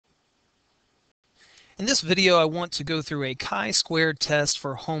In this video, I want to go through a chi-squared test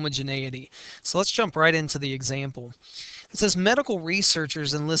for homogeneity. So let's jump right into the example. It says medical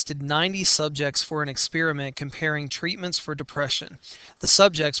researchers enlisted 90 subjects for an experiment comparing treatments for depression. The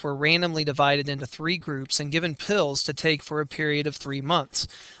subjects were randomly divided into 3 groups and given pills to take for a period of 3 months.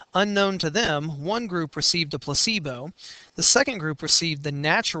 Unknown to them, one group received a placebo, the second group received the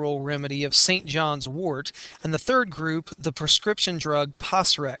natural remedy of St. John's wort, and the third group the prescription drug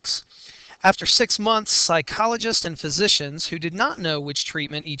Pvalue. After 6 months, psychologists and physicians, who did not know which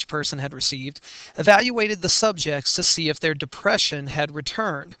treatment each person had received, evaluated the subjects to see if their depression had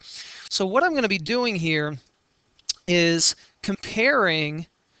returned. So what I'm going to be doing here is comparing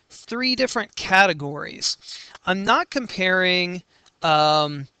 3 different categories. I'm not comparing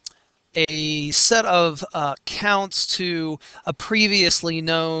a set of counts to a previously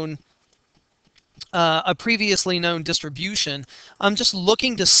known distribution. I'm just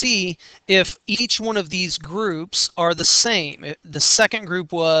looking to see if each one of these groups are the same. The second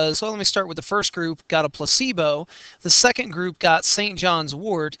group was, well, let me start with the first group, got a placebo. The second group got St. John's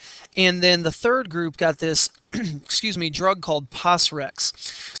wort, and then the third group got this, excuse me, drug called Pvalue.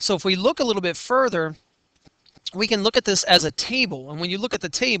 So if we look a little bit further, we can look at this as a table. And when you look at the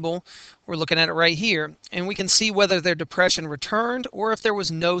table, we're looking at it right here, and we can see whether their depression returned or if there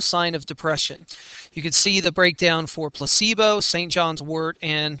was no sign of depression. You can see the breakdown for placebo, St. John's wort,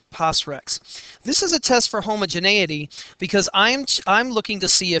 and Pvalue. This is a test for homogeneity because I'm looking to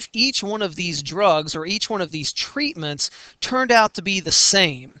see if each one of these drugs or each one of these treatments turned out to be the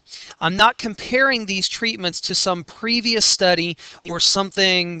same. I'm not comparing these treatments to some previous study or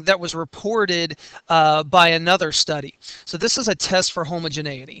something that was reported by another study. So this is a test for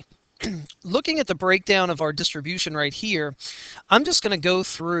homogeneity. Looking at the breakdown of our distribution right here, I'm just going to go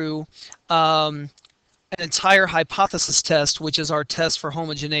through an entire hypothesis test, which is our test for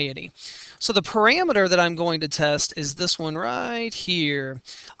homogeneity. So the parameter that I'm going to test is this one right here.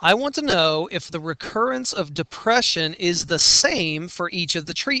 I want to know if the recurrence of depression is the same for each of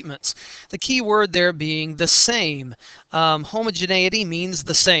the treatments. The key word there being the same. Homogeneity means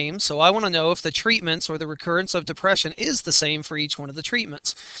the same, so I want to know if the treatments or the recurrence of depression is the same for each one of the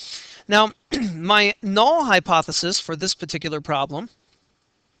treatments. Now, my null hypothesis for this particular problem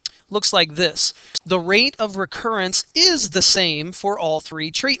looks like this. The rate of recurrence is the same for all 3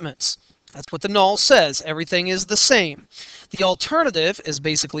 treatments. That's what the null says. Everything is the same. The alternative is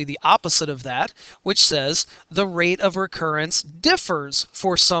basically the opposite of that, which says the rate of recurrence differs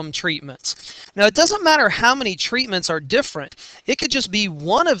for some treatments. Now, it doesn't matter how many treatments are different. It could just be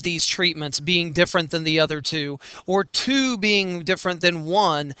one of these treatments being different than the other 2, or 2 being different than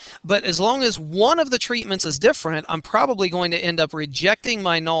 1. But as long as one of the treatments is different, I'm probably going to end up rejecting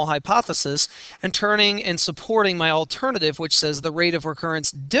my null hypothesis and turning and supporting my alternative, which says the rate of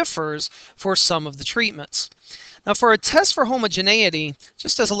recurrence differs for some of the treatments. Now, for a test for homogeneity,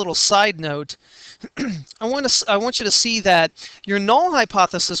 just as a little side note, I want you to see that your null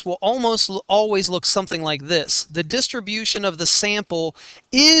hypothesis will almost always look something like this. The distribution of the sample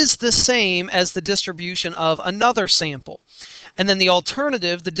is the same as the distribution of another sample. And then the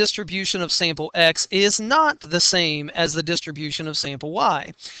alternative, the distribution of sample X, is not the same as the distribution of sample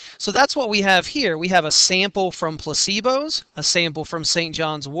Y. So that's what we have here. We have a sample from placebos, a sample from St.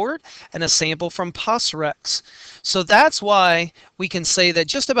 John's wort, and a sample from Pvalue. So that's why we can say that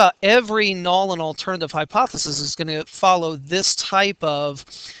just about every null and alternative hypothesis is going to follow this type of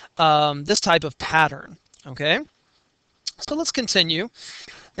pattern. Okay? So let's continue.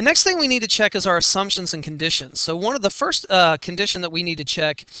 The next thing we need to check is our assumptions and conditions. So one of the first condition that we need to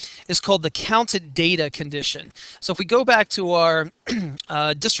check is called the counted data condition. So if we go back to our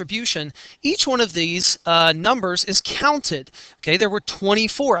distribution, each one of these numbers is counted. Okay, there were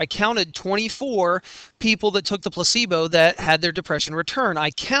 24. I counted 24 people that took the placebo that had their depression return.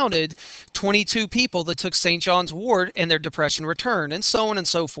 I counted 22 people that took St. John's wort and their depression returned, and so on and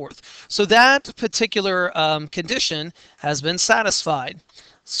so forth. So that particular condition has been satisfied.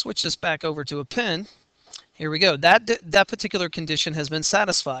 Switch this back over to a pen. Here we go. That particular condition has been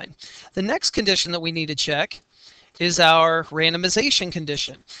satisfied. The next condition that we need to check is our randomization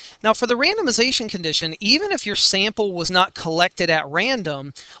condition. Now, for the randomization condition, even if your sample was not collected at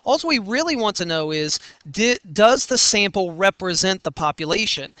random, all we really want to know is, does the sample represent the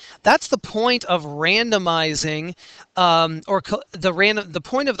population? That's the point of randomizing, the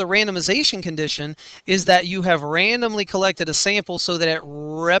point of the randomization condition is that you have randomly collected a sample so that it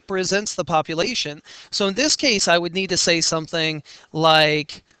represents the population. So in this case, I would need to say something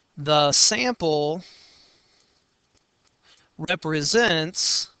like the sample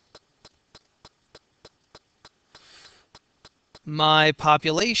represents my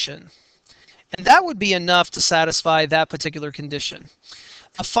population. And that would be enough to satisfy that particular condition.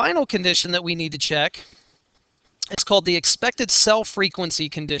 A final condition that we need to check, it's called the expected cell frequency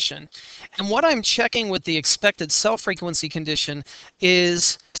condition. And what I'm checking with the expected cell frequency condition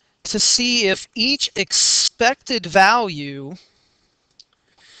is to see if each expected value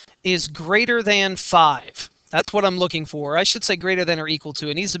is greater than 5. That's what I'm looking for. I should say greater than or equal to.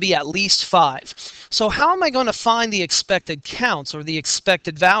 It needs to be at least 5. So how am I going to find the expected counts or the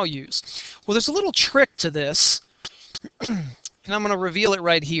expected values? Well, there's a little trick to this, and I'm going to reveal it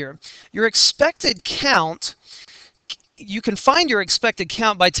right here. Your expected count, you can find your expected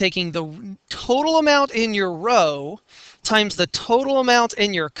count by taking the total amount in your row times the total amount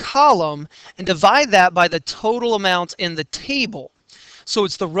in your column and divide that by the total amount in the table. So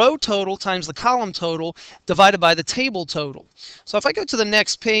it's the row total times the column total divided by the table total. So if I go to the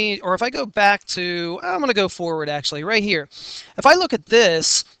next page, or if I go back to, I'm going to go forward actually, right here. If I look at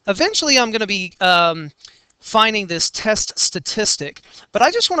this, eventually I'm going to be finding this test statistic, but I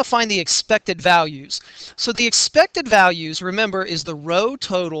just want to find the expected values. So the expected values, remember, is the row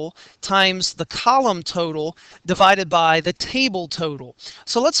total times the column total divided by the table total.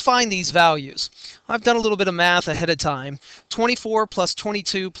 So let's find these values. I've done a little bit of math ahead of time. 24 plus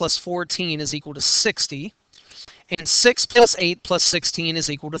 22 plus 14 is equal to 60, and 6 plus 8 plus 16 is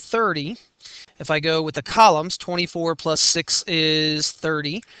equal to 30. If I go with the columns, 24 plus 6 is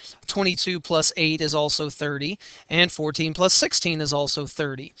 30, 22 plus 8 is also 30, and 14 plus 16 is also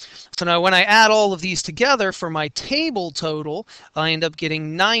 30. So now when I add all of these together for my table total, I end up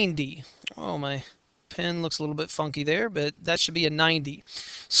getting 90. Oh, my pen looks a little bit funky there, but that should be a 90.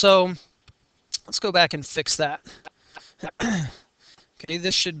 So let's go back and fix that. Okay,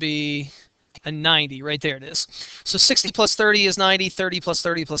 this should be a 90. Right there it is. So 60 plus 30 is 90, 30 plus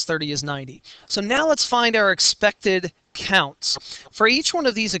 30 plus 30 is 90. So now let's find our expected counts. For each one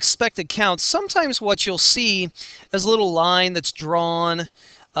of these expected counts, sometimes what you'll see is a little line that's drawn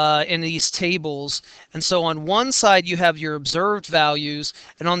in these tables. And so on one side you have your observed values,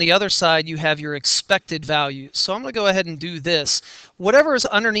 and on the other side you have your expected values. So I'm going to go ahead and do this. Whatever is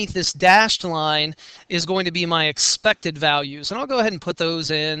underneath this dashed line is going to be my expected values, and I'll go ahead and put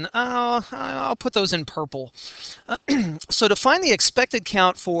those in. I'll put those in purple. So to find the expected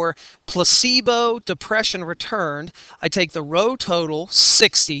count for placebo depression returned, I take the row total,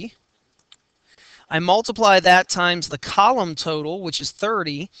 60. I multiply that times the column total, which is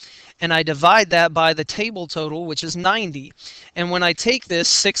 30, and I divide that by the table total, which is 90. And when I take this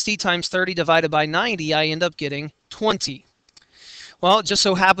 60 times 30 divided by 90, I end up getting 20. Well, it just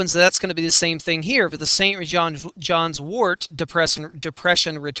so happens that that's going to be the same thing here. For the St. John's wort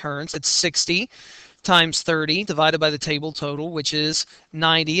depression returns, it's 60 times 30 divided by the table total, which is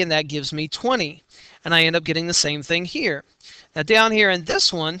 90, and that gives me 20. And I end up getting the same thing here. Now down here in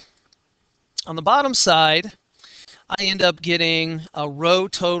this one, on the bottom side, I end up getting a row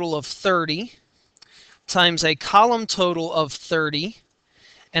total of 30 times a column total of 30,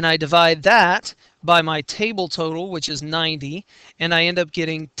 and I divide that by my table total, which is 90, and I end up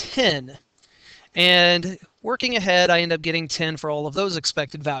getting 10. And working ahead, I end up getting 10 for all of those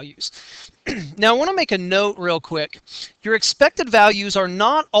expected values. Now, I want to make a note real quick. Your expected values are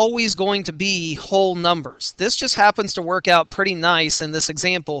not always going to be whole numbers. This just happens to work out pretty nice in this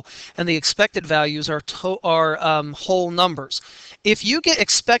example, and the expected values are whole numbers. If you get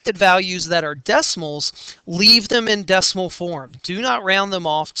expected values that are decimals, leave them in decimal form. Do not round them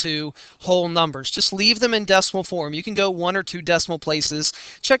off to whole numbers. Just leave them in decimal form. You can go 1 or 2 decimal places.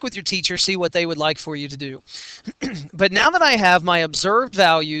 Check with your teacher, see what they would like for you to do. But now that I have my observed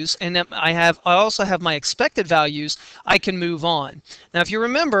values and I also have my expected values, I can move on. Now, if you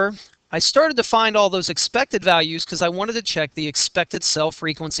remember, I started to find all those expected values because I wanted to check the expected cell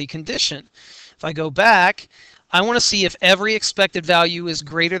frequency condition. If I go back, I want to see if every expected value is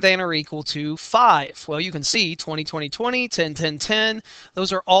greater than or equal to 5. Well, you can see 20, 20, 20, 10, 10, 10.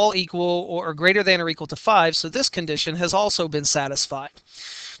 Those are all equal or greater than or equal to 5, so this condition has also been satisfied.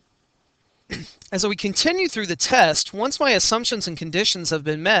 As we continue through the test, once my assumptions and conditions have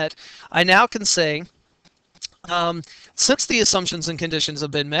been met, I now can say, since the assumptions and conditions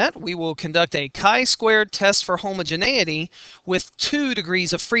have been met, we will conduct a chi-squared test for homogeneity with 2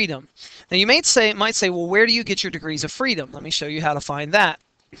 degrees of freedom. Now you might say, well, where do you get your degrees of freedom? Let me show you how to find that.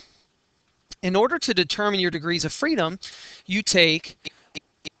 In order to determine your degrees of freedom, you take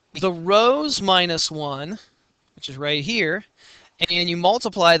the rows minus 1, which is right here, and you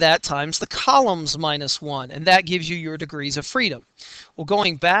multiply that times the columns minus 1, and that gives you your degrees of freedom. Well,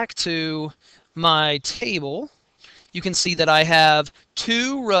 going back to my table, you can see that I have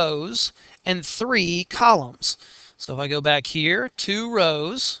 2 rows and 3 columns. So if I go back here, 2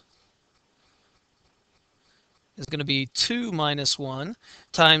 rows is going to be 2 minus 1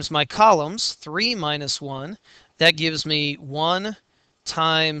 times my columns, 3 minus 1. That gives me 1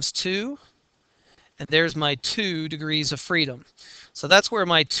 times 2, and there's my 2 degrees of freedom. So that's where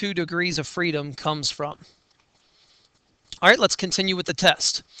my 2 degrees of freedom comes from. All right, let's continue with the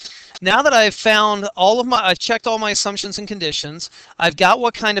test. Now that I've found I've checked all my assumptions and conditions, I've got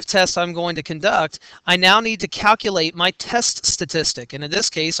what kind of test I'm going to conduct, I now need to calculate my test statistic. And in this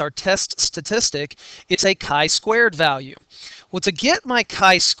case, our test statistic is a chi-squared value. Well, to get my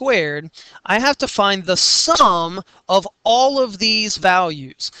chi-squared, I have to find the sum of all of these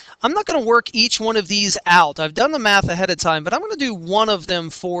values. I'm not going to work each one of these out. I've done the math ahead of time, but I'm going to do one of them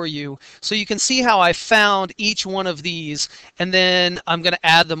for you so you can see how I found each one of these, and then I'm going to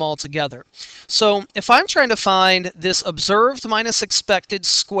add them all together. So if I'm trying to find this observed minus expected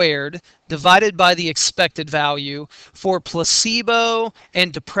squared divided by the expected value for placebo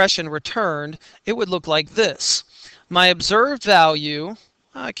and depression returned, it would look like this. My observed value,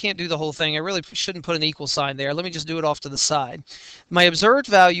 I can't do the whole thing. I really shouldn't put an equal sign there. Let me just do it off to the side. My observed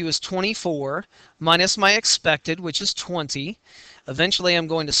value is 24 minus my expected, which is 20. Eventually, I'm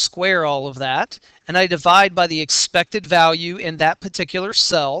going to square all of that, and I divide by the expected value in that particular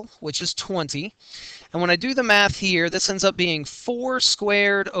cell, which is 20. And when I do the math here, this ends up being 4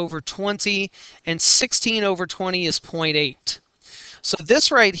 squared over 20, and 16 over 20 is 0.8. So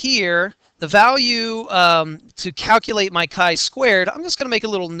this right here, the value to calculate my chi-squared, I'm just going to make a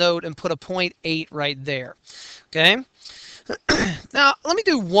little note and put a 0.8 right there. Okay. Now, let me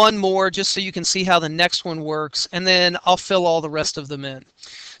do one more just so you can see how the next one works, and then I'll fill all the rest of them in.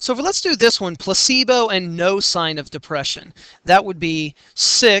 So let's do this one, placebo and no sign of depression. That would be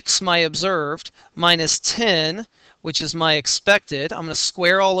 6, my observed, minus 10, which is my expected. I'm going to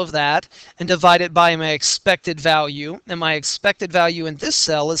square all of that and divide it by my expected value. And my expected value in this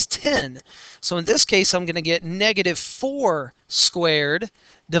cell is 10. So in this case, I'm going to get negative 4 squared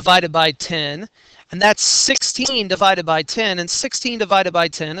divided by 10. And that's 16 divided by 10. And 16 divided by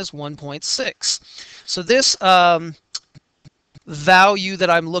 10 is 1.6. So this value that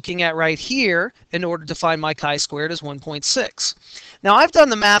I'm looking at right here in order to find my chi-squared is 1.6. Now I've done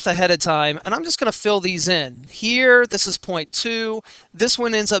the math ahead of time, and I'm just going to fill these in. Here, this is 0.2. This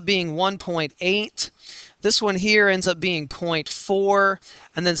one ends up being 1.8. This one here ends up being 0.4.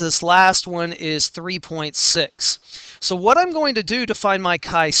 And then this last one is 3.6. So what I'm going to do to find my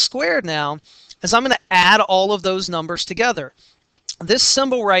chi-squared now is I'm going to add all of those numbers together. This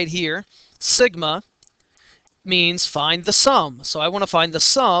symbol right here, sigma, means find the sum. So I want to find the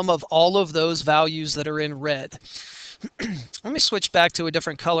sum of all of those values that are in red. Let me switch back to a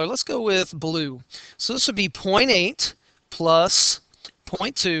different color. Let's go with blue. So this would be 0.8 plus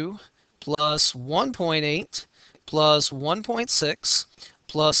 0.2 plus 1.8 plus 1.6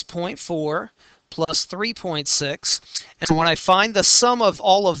 plus 0.4 plus 3.6. And when I find the sum of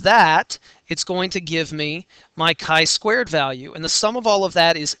all of that, it's going to give me my chi-squared value. And the sum of all of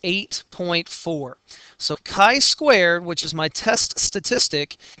that is 8.4. So chi-squared, which is my test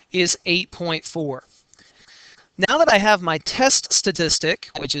statistic, is 8.4. Now that I have my test statistic,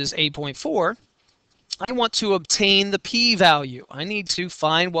 which is 8.4, I want to obtain the p-value. I need to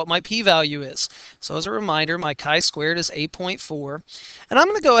find what my p-value is. So as a reminder, my chi-squared is 8.4. And I'm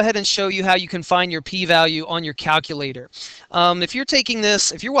going to go ahead and show you how you can find your p-value on your calculator. If you're taking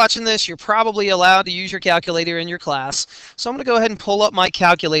this, if you're watching this, you're probably allowed to use your calculator in your class. So I'm going to go ahead and pull up my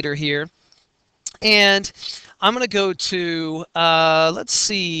calculator here. And I'm going to go to, let's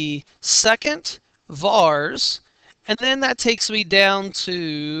see, second vars. And then that takes me down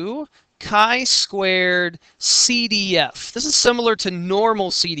to chi-squared CDF. This is similar to normal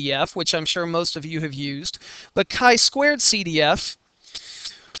CDF, which I'm sure most of you have used. But chi-squared CDF,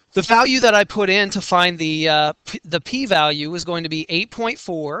 the value that I put in to find the p-value is going to be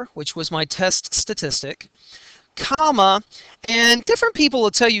 8.4, which was my test statistic, comma, and different people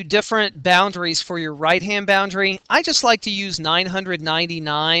will tell you different boundaries for your right-hand boundary. I just like to use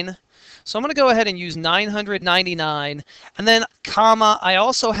 999. So I'm going to go ahead and use 999, and then comma, I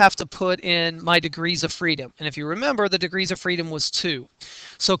also have to put in my degrees of freedom. And if you remember, the degrees of freedom was 2.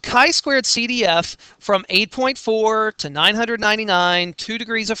 So chi-squared CDF from 8.4 to 999, 2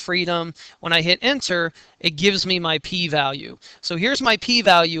 degrees of freedom. When I hit enter, it gives me my p-value. So here's my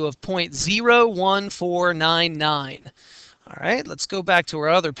p-value of 0.01499. All right, let's go back to our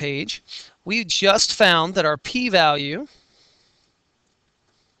other page. We just found that our p-value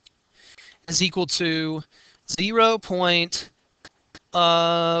is equal to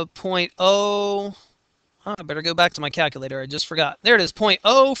 0.0 Oh, I better go back to my calculator. I just forgot. There it is,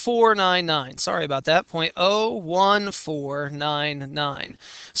 0.0499. Sorry about that, 0.01499.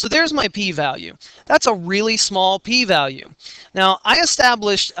 So there's my p-value. That's a really small p-value. Now, I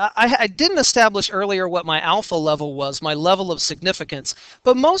didn't establish earlier what my alpha level was, my level of significance,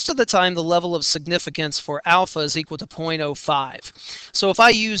 but most of the time the level of significance for alpha is equal to 0.05. So if I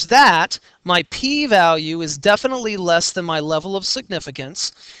use that, my p-value is definitely less than my level of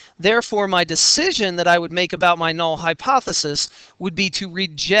significance. Therefore, my decision that I would make about my null hypothesis would be to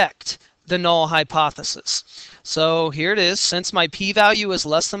reject the null hypothesis. So here it is. Since my p-value is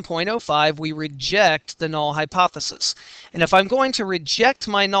less than 0.05, we reject the null hypothesis. And if I'm going to reject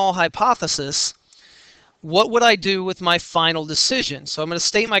my null hypothesis, what would I do with my final decision? So I'm going to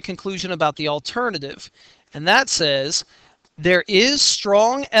state my conclusion about the alternative. And that says, there is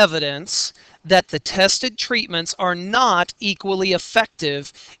strong evidence that the tested treatments are not equally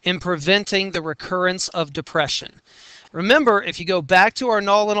effective in preventing the recurrence of depression. Remember, if you go back to our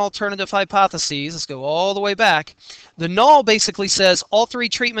null and alternative hypotheses, let's go all the way back, the null basically says all three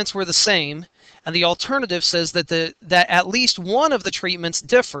treatments were the same, and the alternative says that that at least one of the treatments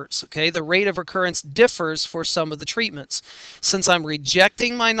differs. Okay, the rate of recurrence differs for some of the treatments. Since I'm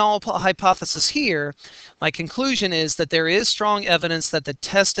rejecting my null hypothesis here, my conclusion is that there is strong evidence that the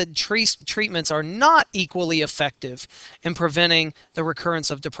tested treatments are not equally effective in preventing the recurrence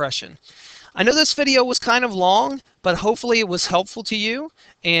of depression. I know this video was kind of long, but hopefully it was helpful to you,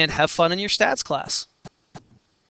 and have fun in your stats class.